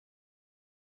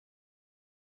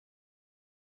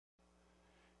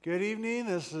Good evening.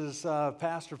 This is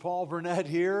Pastor Paul Burnett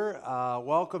here.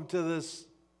 Welcome to this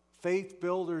Faith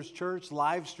Builders Church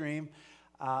live stream.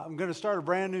 I'm going to start a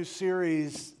brand new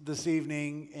series this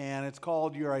evening, and it's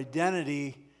called Your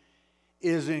Identity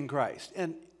is in Christ.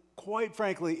 And quite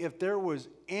frankly, if there was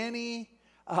any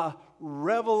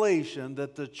revelation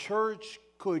that the church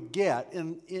could get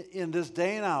in this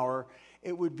day and hour,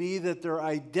 it would be that their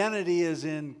identity is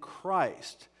in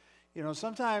Christ. You know,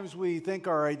 sometimes we think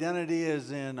our identity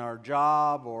is in our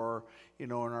job or,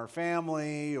 in our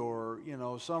family or,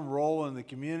 some role in the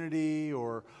community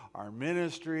or our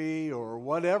ministry or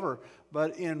whatever.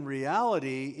 But in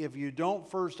reality, if you don't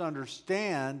first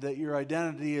understand that your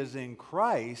identity is in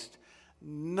Christ,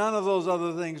 none of those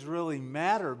other things really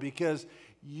matter because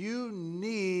you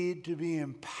need to be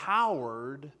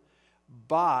empowered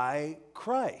by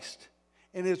Christ.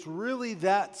 And it's really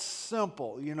that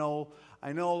simple,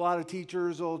 I know a lot of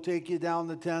teachers will take you down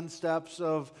the 10 steps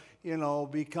of,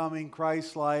 becoming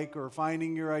Christ-like or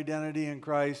finding your identity in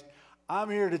Christ. I'm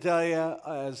here to tell you,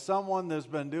 as someone that's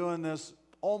been doing this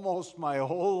almost my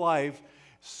whole life,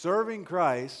 serving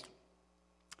Christ,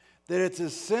 that it's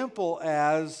as simple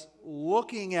as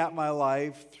looking at my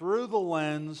life through the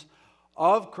lens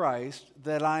of Christ,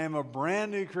 that I am a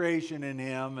brand new creation in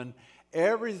Him, and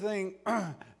everything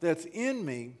that's in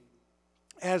me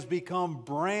has become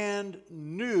brand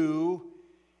new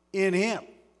in Him.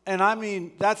 And I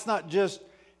mean, that's not just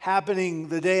happening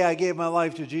the day I gave my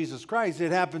life to Jesus Christ.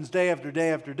 It happens day after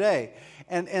day after day.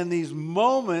 And these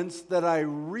moments that I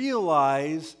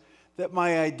realize that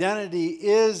my identity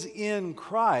is in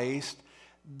Christ,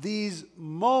 these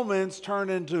moments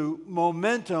turn into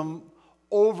momentum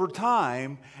over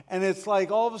time. And it's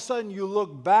like all of a sudden you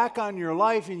look back on your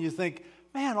life and you think,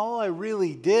 man, all I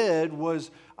really did was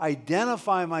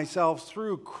identify myself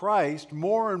through Christ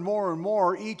more and more and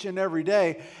more each and every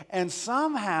day. And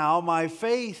somehow my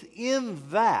faith in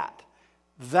that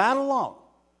alone,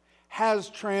 has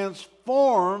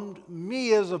transformed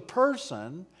me as a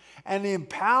person and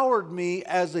empowered me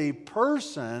as a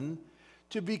person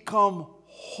to become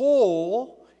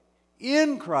whole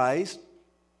in Christ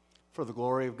for the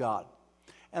glory of God.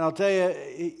 And I'll tell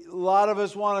you, a lot of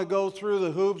us want to go through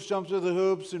the hoops, jump through the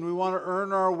hoops, and we want to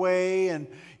earn our way. And,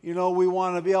 we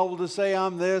want to be able to say,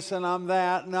 I'm this and I'm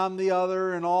that and I'm the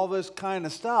other and all this kind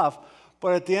of stuff.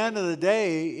 But at the end of the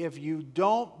day, if you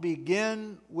don't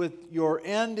begin with your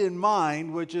end in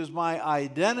mind, which is my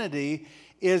identity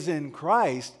is in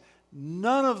Christ,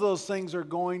 none of those things are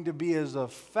going to be as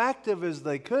effective as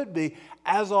they could be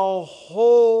as a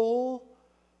whole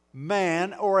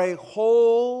man or a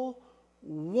whole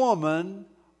woman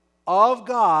of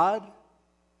God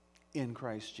in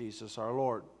Christ Jesus our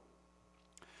Lord.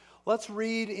 Let's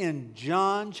read in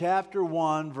John chapter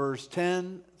 1, verse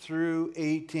 10 through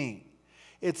 18.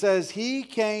 It says, He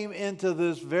came into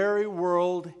this very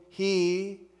world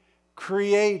He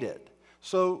created.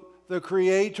 So the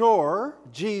Creator,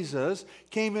 Jesus,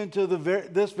 came into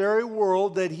this very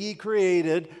world that He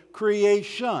created,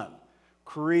 creation.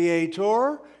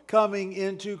 Creator coming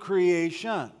into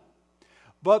creation.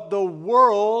 But the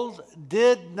world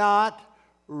did not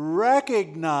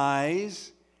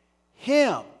recognize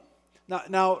Him.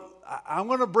 Now, I'm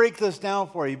going to break this down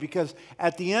for you because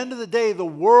at the end of the day, the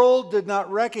world did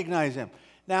not recognize Him.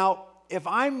 Now, if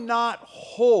I'm not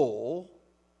whole,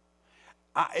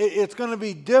 it's going to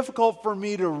be difficult for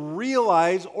me to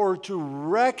realize or to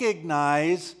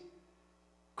recognize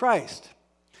Christ.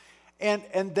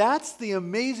 And that's the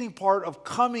amazing part of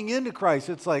coming into Christ.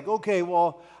 It's like, okay,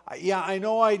 well, yeah, I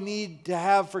know I need to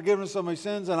have forgiveness of my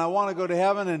sins and I want to go to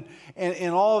heaven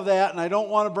and all of that, and I don't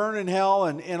want to burn in hell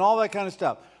and all that kind of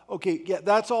stuff. Okay, yeah,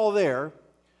 that's all there.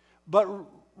 But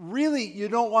really, you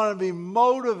don't want to be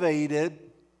motivated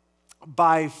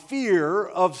by fear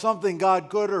of something God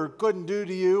could or couldn't do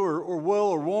to you or will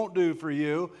or won't do for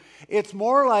you. It's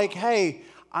more like, hey,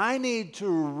 I need to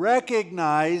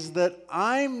recognize that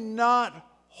I'm not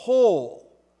whole.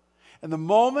 And the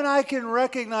moment I can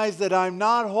recognize that I'm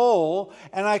not whole,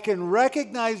 and I can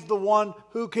recognize the one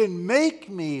who can make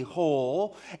me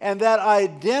whole, and that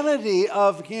identity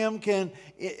of Him can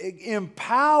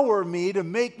empower me to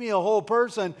make me a whole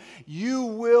person, you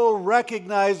will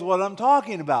recognize what I'm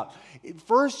talking about.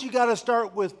 First, you got to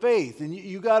start with faith, and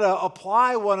you got to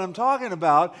apply what I'm talking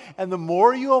about. And the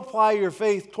more you apply your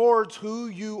faith towards who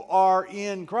you are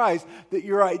in Christ, that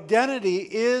your identity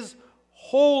is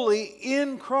wholly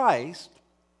in Christ,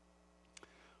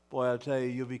 boy, I'll tell you,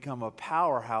 you'll become a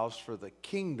powerhouse for the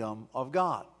kingdom of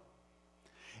God.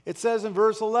 It says in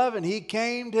verse 11, He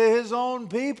came to His own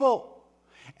people,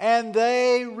 and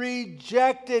they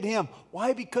rejected Him.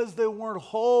 Why? Because they weren't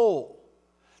whole.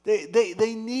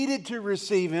 They needed to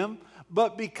receive him,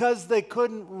 but because they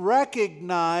couldn't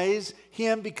recognize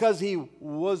him because he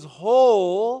was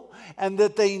whole and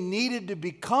that they needed to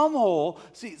become whole.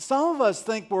 See, some of us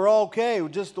think we're okay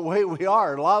just the way we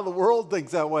are. A lot of the world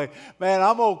thinks that way. Man,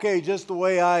 I'm okay just the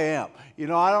way I am. You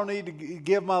know, I don't need to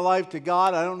give my life to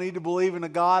God. I don't need to believe in a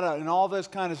God and all this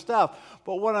kind of stuff.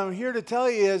 But what I'm here to tell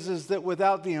you is that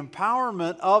without the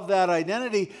empowerment of that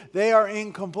identity, they are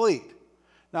incomplete.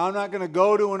 Now, I'm not going to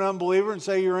go to an unbeliever and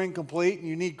say you're incomplete and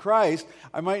you need Christ.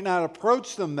 I might not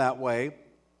approach them that way,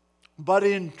 but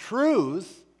in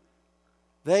truth,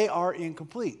 they are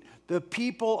incomplete. The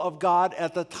people of God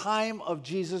at the time of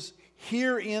Jesus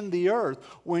here in the earth,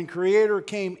 when Creator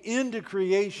came into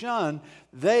creation,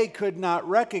 they could not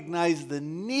recognize the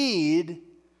need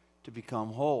to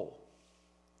become whole.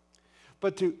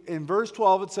 But in verse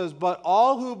 12 it says, but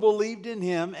all who believed in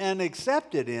him and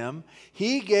accepted him,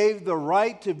 he gave the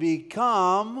right to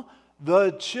become the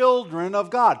children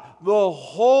of God. The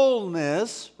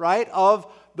wholeness, right,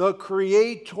 of the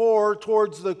Creator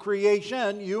towards the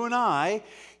creation, you and I,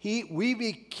 we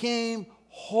became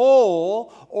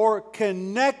whole or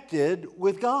connected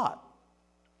with God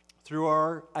through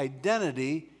our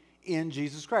identity in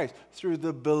Jesus Christ, through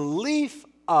the belief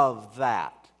of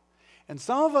that. And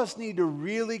some of us need to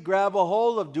really grab a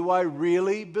hold of, do I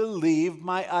really believe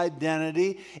my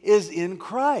identity is in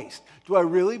Christ? Do I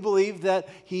really believe that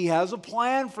he has a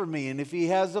plan for me? And if he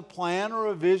has a plan or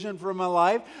a vision for my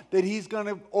life, that he's going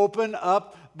to open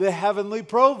up the heavenly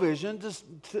provision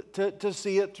to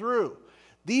see it through.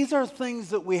 These are things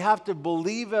that we have to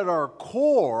believe at our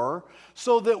core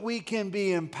so that we can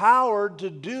be empowered to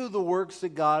do the works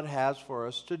that God has for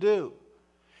us to do.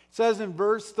 It says in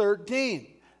verse 13,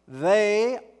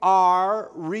 they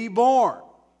are reborn,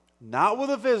 not with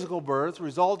a physical birth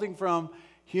resulting from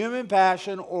human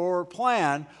passion or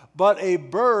plan, but a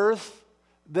birth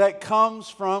that comes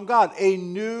from God, a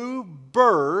new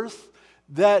birth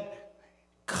that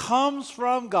comes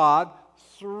from God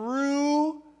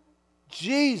through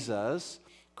Jesus,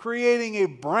 creating a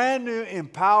brand new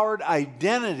empowered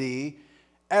identity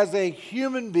as a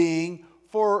human being.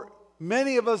 For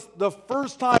many of us, the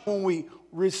first time when we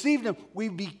received him, we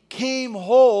became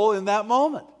whole in that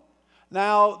moment.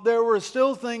 Now, there were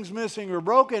still things missing or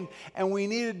broken, and we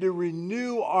needed to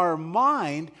renew our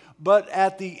mind, but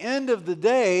at the end of the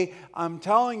day, I'm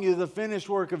telling you, the finished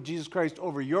work of Jesus Christ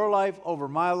over your life, over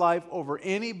my life, over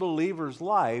any believer's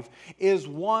life, is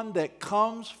one that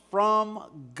comes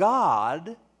from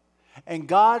God, and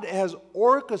God has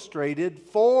orchestrated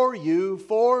for you,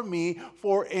 for me,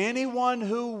 for anyone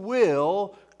who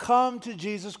will come to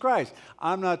Jesus Christ.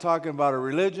 I'm not talking about a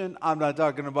religion. I'm not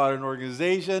talking about an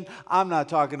organization. I'm not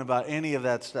talking about any of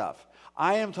that stuff.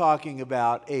 I am talking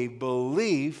about a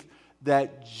belief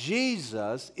that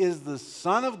Jesus is the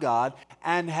Son of God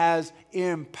and has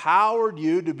empowered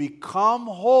you to become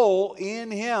whole in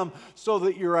him so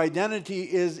that your identity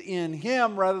is in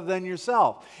him rather than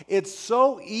yourself. It's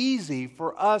so easy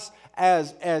for us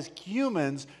as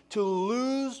humans to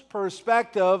lose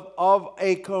perspective of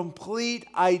a complete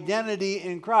identity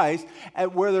in Christ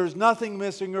where there's nothing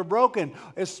missing or broken,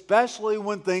 especially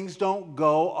when things don't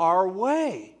go our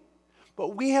way.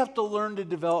 But we have to learn to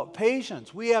develop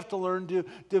patience. We have to learn to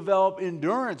develop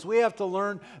endurance. We have to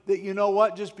learn that, you know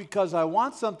what, just because I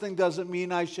want something doesn't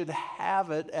mean I should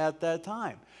have it at that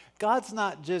time. God's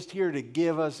not just here to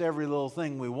give us every little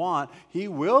thing we want. He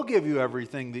will give you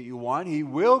everything that you want. He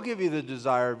will give you the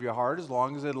desire of your heart as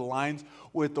long as it aligns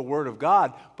with the Word of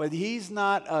God. But he's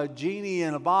not a genie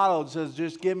in a bottle that says,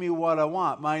 just give me what I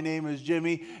want. My name is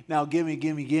Jimmy. Now give me,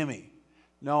 give me, give me.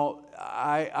 No,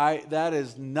 that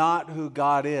is not who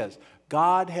God is.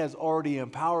 God has already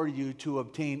empowered you to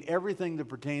obtain everything that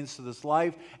pertains to this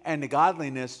life and to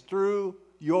godliness through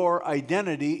your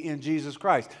identity in Jesus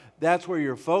Christ. That's where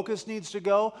your focus needs to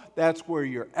go. That's where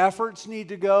your efforts need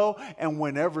to go. And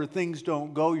whenever things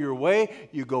don't go your way,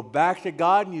 you go back to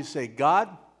God and you say, God,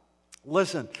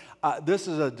 listen, this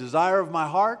is a desire of my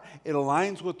heart. It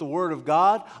aligns with the Word of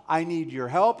God. I need your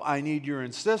help. I need your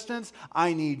insistence.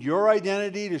 I need your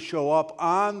identity to show up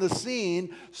on the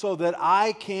scene so that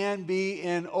I can be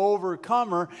an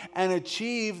overcomer and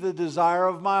achieve the desire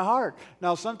of my heart.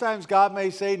 Now, sometimes God may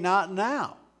say, not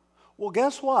now. Well,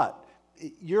 guess what?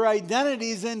 Your identity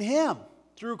is in him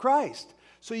through Christ.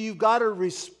 So you've got to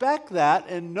respect that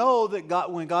and know that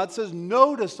God, when God says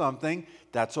no to something,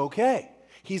 that's okay.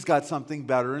 He's got something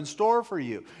better in store for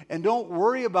you. And don't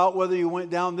worry about whether you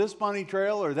went down this bunny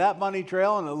trail or that bunny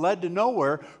trail and it led to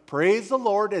nowhere. Praise the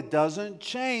Lord, it doesn't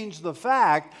change the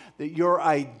fact that your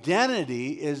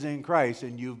identity is in Christ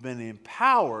and you've been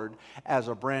empowered as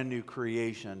a brand new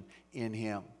creation in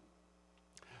Him.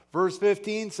 Verse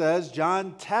 15 says,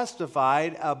 John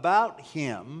testified about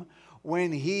Him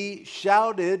when he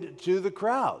shouted to the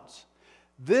crowds.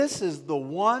 This is the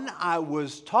one I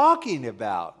was talking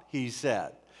about, he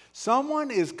said.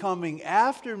 Someone is coming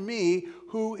after me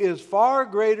who is far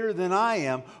greater than I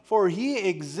am, for he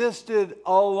existed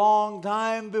a long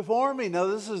time before me. Now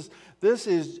this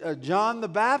is John the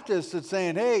Baptist that's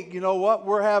saying, hey, you know what?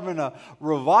 We're having a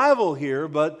revival here,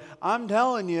 but I'm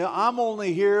telling you, I'm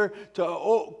only here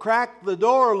to crack the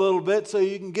door a little bit so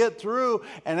you can get through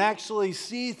and actually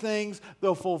see things,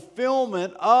 the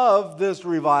fulfillment of this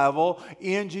revival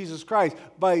in Jesus Christ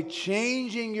by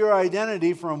changing your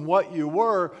identity from what you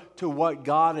were to what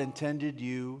God intended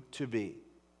you to be.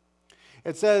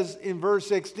 It says in verse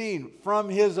 16, from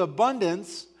His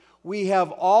abundance we have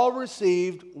all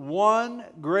received one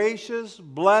gracious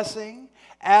blessing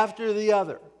after the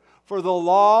other. For the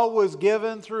law was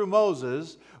given through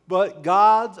Moses, but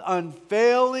God's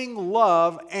unfailing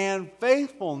love and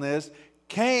faithfulness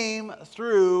came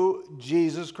through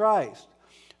Jesus Christ.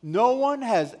 No one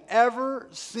has ever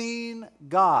seen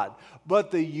God, but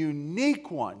the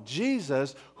unique one,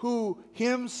 Jesus, who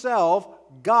Himself,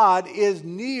 God, is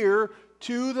near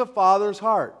to the Father's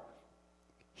heart.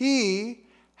 He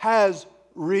has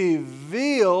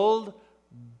revealed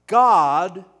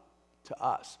God to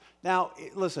us. Now,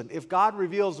 listen, if God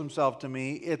reveals Himself to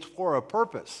me, it's for a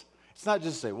purpose. It's not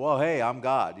just say, well, hey, I'm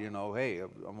God, hey,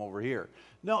 I'm over here.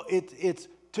 No, it's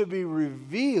to be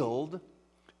revealed,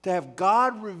 to have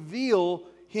God reveal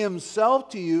Himself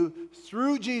to you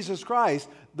through Jesus Christ,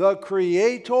 the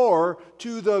Creator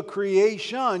to the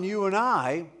creation, you and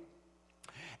I,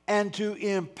 and to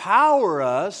empower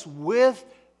us with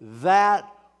that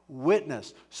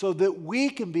witness so that we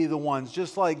can be the ones,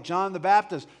 just like John the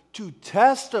Baptist, to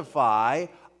testify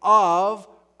of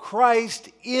Christ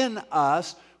in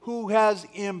us, who has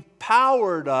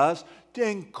empowered us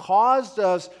and caused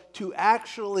us to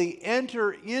actually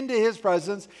enter into His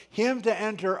presence, Him to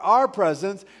enter our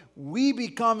presence, we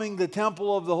becoming the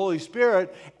temple of the Holy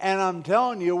Spirit. And I'm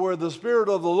telling you, where the Spirit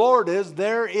of the Lord is,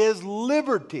 there is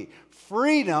liberty,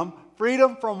 freedom.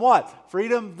 Freedom from what?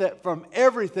 Freedom from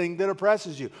everything that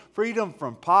oppresses you. Freedom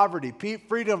from poverty,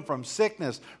 freedom from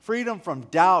sickness, freedom from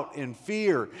doubt and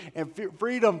fear, and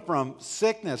freedom from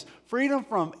sickness, freedom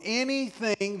from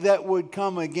anything that would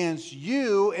come against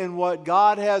you and what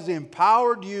God has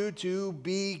empowered you to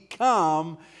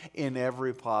become in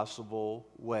every possible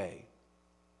way.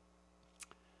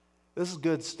 This is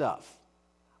good stuff.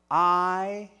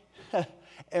 I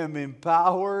am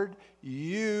empowered.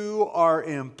 You are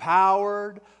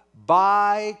empowered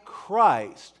by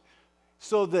Christ.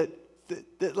 So that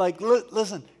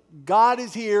listen, God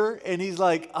is here and He's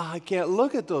like, I can't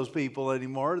look at those people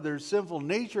anymore. Their sinful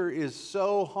nature is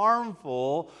so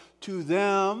harmful to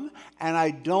them and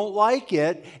I don't like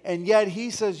it. And yet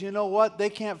He says, you know what? They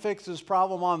can't fix this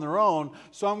problem on their own.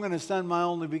 So I'm going to send my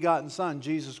only begotten Son,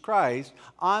 Jesus Christ,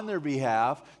 on their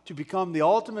behalf to become the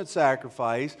ultimate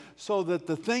sacrifice so that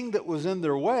the thing that was in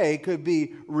their way could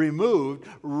be removed,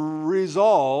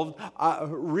 resolved,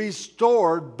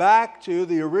 restored back to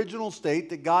the original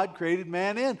state that God created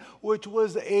man in, which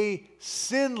was a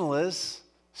sinless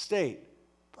state.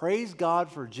 Praise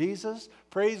God for Jesus.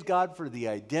 Praise God for the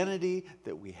identity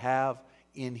that we have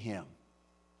in Him.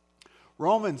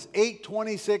 Romans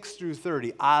 8:26 through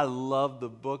 30. I love the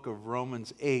book of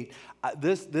Romans 8.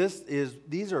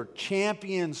 These are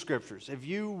champion scriptures. If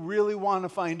you really want to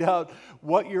find out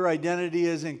what your identity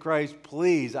is in Christ,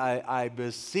 please, I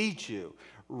beseech you,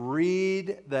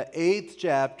 read the 8th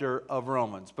chapter of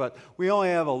Romans. But we only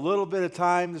have a little bit of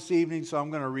time this evening, so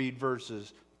I'm going to read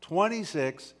verses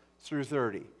 26 through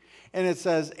 30. And it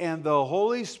says, and the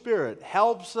Holy Spirit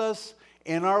helps us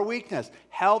in our weakness,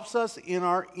 helps us in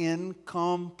our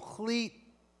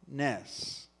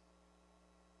incompleteness.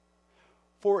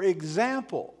 For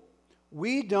example,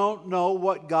 we don't know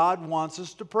what God wants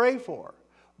us to pray for,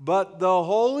 but the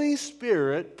Holy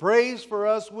Spirit prays for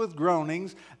us with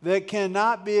groanings that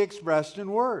cannot be expressed in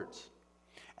words.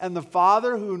 And the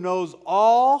Father who knows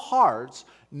all hearts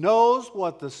knows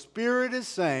what the Spirit is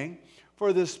saying,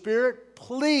 for the Spirit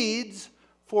pleads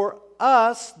for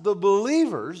us, the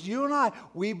believers, you and I,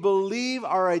 we believe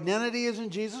our identity is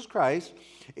in Jesus Christ,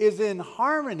 is in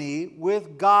harmony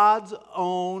with God's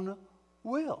own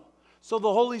will. So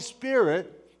the Holy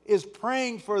Spirit is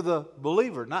praying for the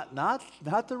believer, not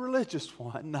the religious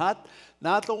one, not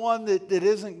the one that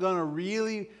isn't going to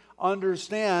really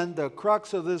understand the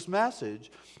crux of this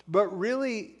message, but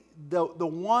really the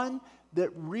one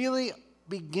that really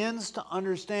begins to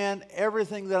understand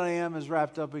everything that I am is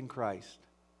wrapped up in Christ.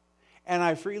 And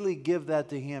I freely give that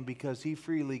to him because he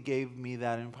freely gave me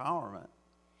that empowerment.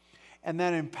 And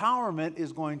that empowerment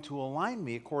is going to align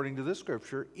me, according to this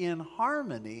scripture, in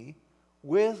harmony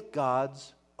with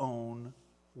God's own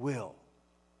will.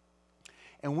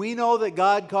 And we know that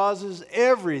God causes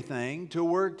everything to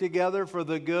work together for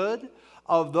the good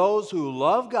of those who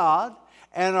love God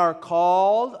and are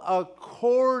called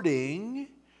according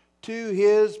to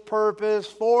his purpose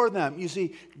for them. You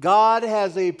see, God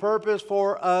has a purpose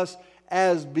for us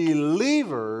as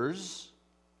believers,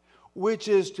 which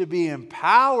is to be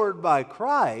empowered by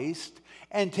Christ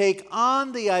and take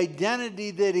on the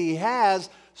identity that he has,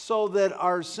 so that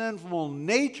our sinful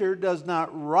nature does not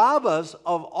rob us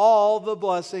of all the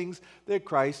blessings that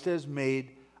Christ has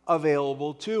made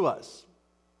available to us.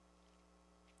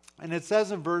 And it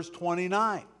says in verse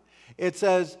 29, it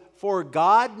says, "For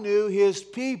God knew his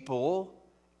people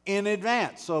in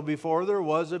advance." So before there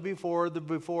was a before, the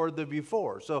before, the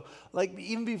before. So like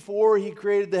even before he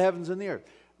created the heavens and the earth,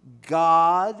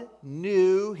 God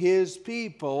knew his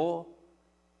people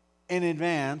in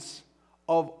advance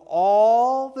of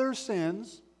all their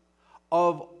sins,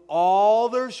 of all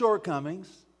their shortcomings,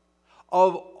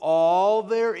 of all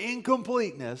their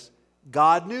incompleteness.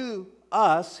 God knew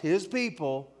us, his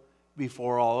people,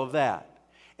 before all of that.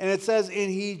 And it says,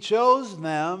 and he chose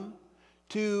them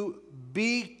to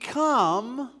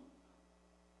become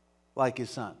like his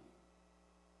son.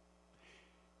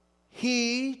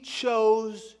 He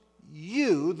chose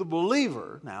you, the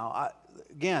believer. Now,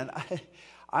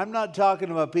 I'm not talking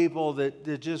about people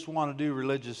that just want to do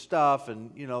religious stuff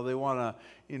and, they want to,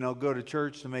 go to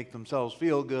church to make themselves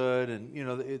feel good. And,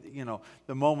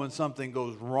 the moment something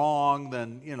goes wrong,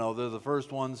 then, they're the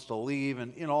first ones to leave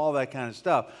and, all that kind of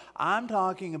stuff. I'm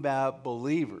talking about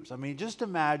believers. I mean, just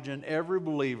imagine every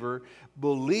believer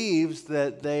believes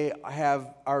that they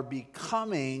are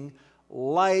becoming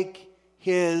like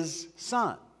his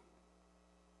son.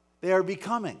 They are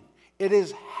becoming. It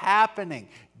is happening.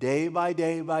 Day by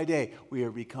day by day, we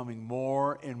are becoming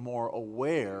more and more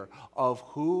aware of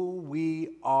who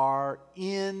we are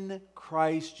in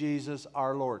Christ Jesus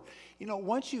our Lord.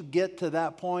 Once you get to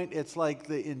that point, it's like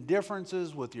the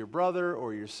indifferences with your brother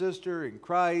or your sister in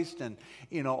Christ and,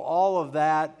 all of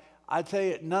that. I tell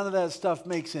you, none of that stuff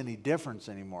makes any difference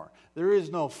anymore. There is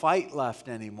no fight left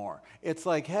anymore. It's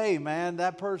like, hey, man,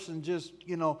 that person just,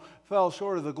 fell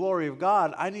short of the glory of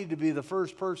God. I need to be the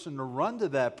first person to run to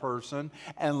that person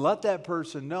and let that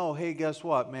person know, hey, guess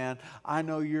what, man? I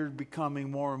know you're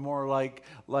becoming more and more like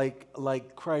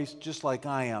Christ, just like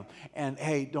I am. And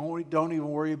hey, don't even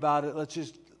worry about it. Let's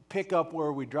just pick up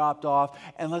where we dropped off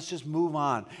and let's just move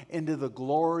on into the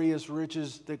glorious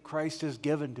riches that Christ has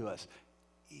given to us.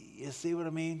 You see what I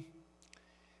mean?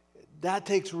 That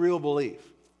takes real belief.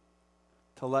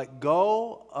 To let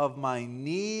go of my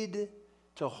need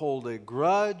to hold a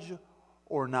grudge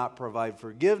or not provide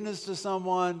forgiveness to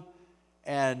someone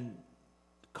and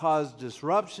cause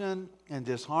disruption and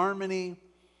disharmony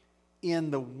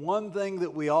in the one thing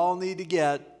that we all need to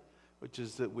get, which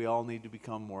is that we all need to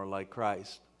become more like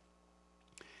Christ.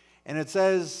 And it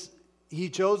says, he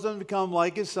chose them to become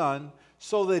like his son,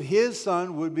 so that his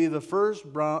son would be the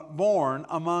firstborn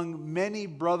among many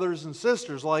brothers and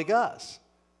sisters like us.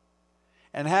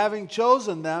 And having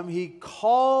chosen them, he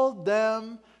called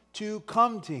them to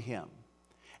come to him.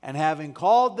 And having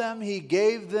called them, he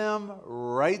gave them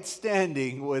right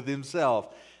standing with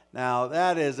himself. Now,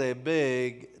 that is a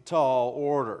big, tall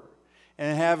order.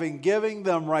 And having given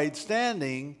them right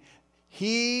standing,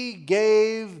 he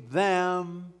gave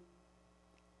them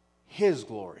his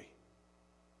glory.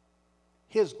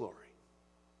 His glory.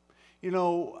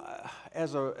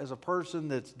 As a person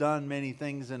that's done many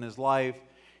things in his life,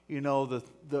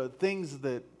 the things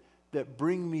that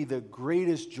bring me the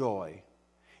greatest joy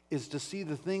is to see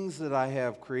the things that I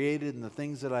have created and the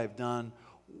things that I've done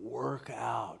work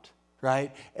out,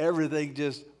 right? Everything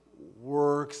just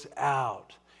works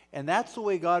out. And that's the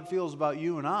way God feels about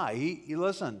you and I. He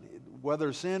listen,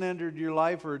 whether sin entered your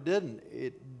life or it didn't,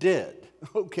 it did,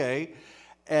 okay?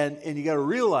 And you got to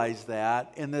realize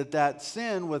that, and that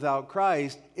sin without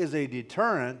Christ is a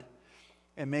deterrent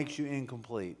and makes you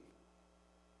incomplete.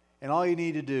 And all you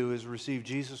need to do is receive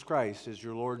Jesus Christ as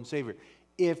your Lord and Savior.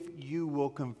 If you will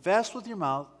confess with your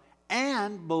mouth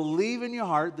and believe in your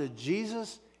heart that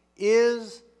Jesus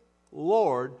is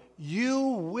Lord, you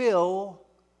will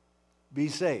be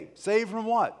saved. Saved from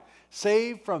what?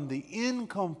 Saved from the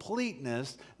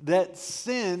incompleteness that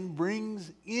sin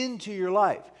brings into your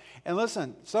life. And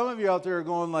listen, some of you out there are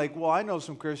going like, well, I know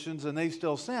some Christians and they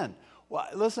still sin. Well,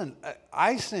 listen,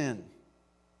 I sin.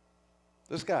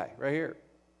 This guy right here.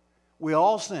 We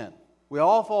all sin. We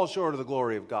all fall short of the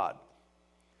glory of God.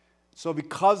 So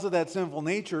because of that sinful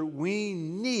nature, we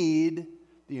need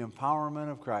the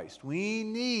empowerment of Christ. We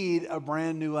need a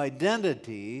brand new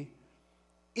identity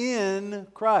in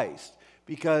Christ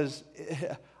because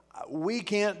we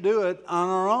can't do it on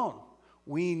our own.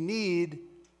 We need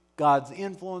God's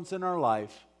influence in our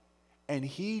life, and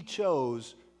He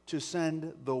chose to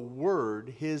send the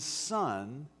Word, His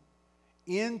Son,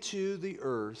 into the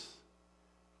earth,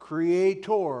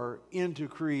 Creator into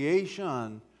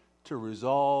creation, to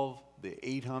resolve the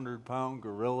 800-pound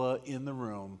gorilla in the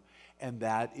room, and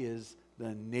that is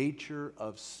the nature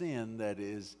of sin that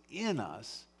is in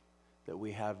us, that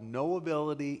we have no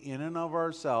ability in and of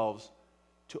ourselves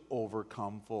to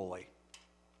overcome fully.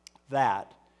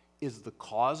 That is the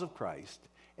cause of Christ,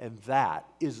 and that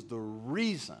is the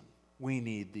reason we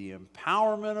need the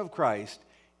empowerment of Christ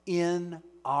in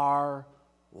our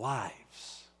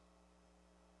lives.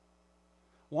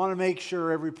 I want to make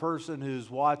sure every person who's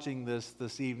watching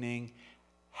this evening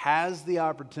has the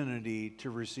opportunity to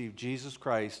receive Jesus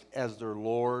Christ as their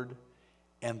Lord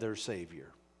and their Savior.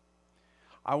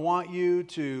 I want you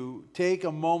to take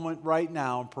a moment right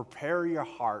now and prepare your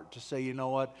heart to say, you know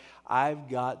what? I've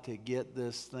got to get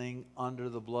this thing under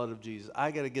the blood of Jesus.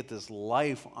 I got to get this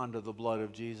life under the blood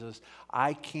of Jesus.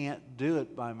 I can't do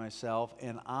it by myself,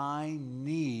 and I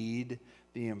need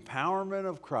the empowerment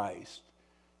of Christ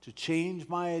to change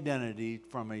my identity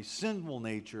from a sinful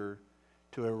nature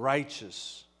to a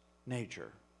righteous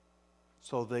nature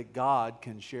so that God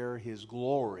can share His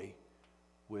glory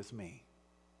with me.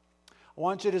 I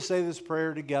want you to say this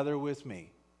prayer together with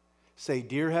me. Say,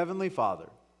 Dear Heavenly Father,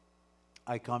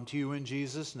 I come to you in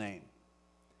Jesus' name.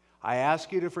 I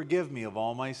ask you to forgive me of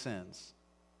all my sins.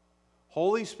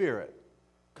 Holy Spirit,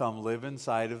 come live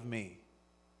inside of me.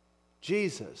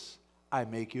 Jesus, I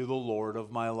make you the Lord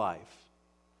of my life.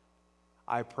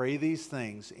 I pray these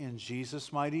things in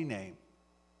Jesus' mighty name.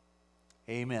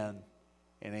 Amen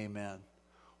and amen.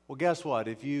 Well, guess what?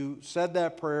 If you said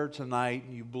that prayer tonight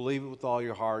and you believe it with all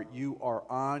your heart, you are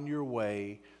on your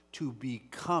way to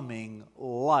becoming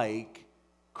like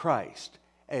Christ.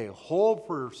 A whole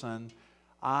person,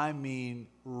 I mean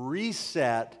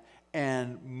reset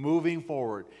and moving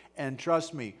forward. And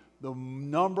trust me, the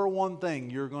number one thing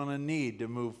you're going to need to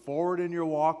move forward in your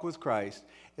walk with Christ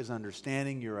is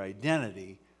understanding your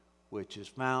identity, which is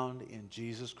found in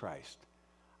Jesus Christ.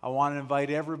 I want to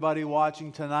invite everybody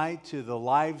watching tonight to the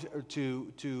live,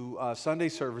 Sunday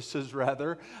services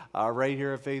rather, right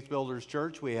here at Faith Builders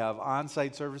Church. We have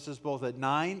on-site services both at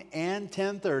 9 and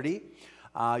 10:30.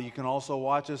 You can also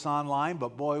watch us online,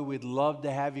 but boy, we'd love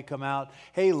to have you come out.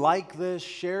 Hey, like this,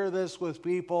 share this with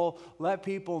people. Let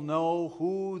people know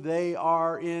who they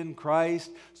are in Christ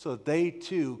so that they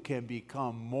too can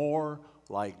become more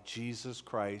like Jesus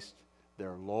Christ,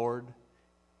 their Lord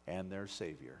and their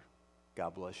Savior.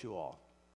 God bless you all.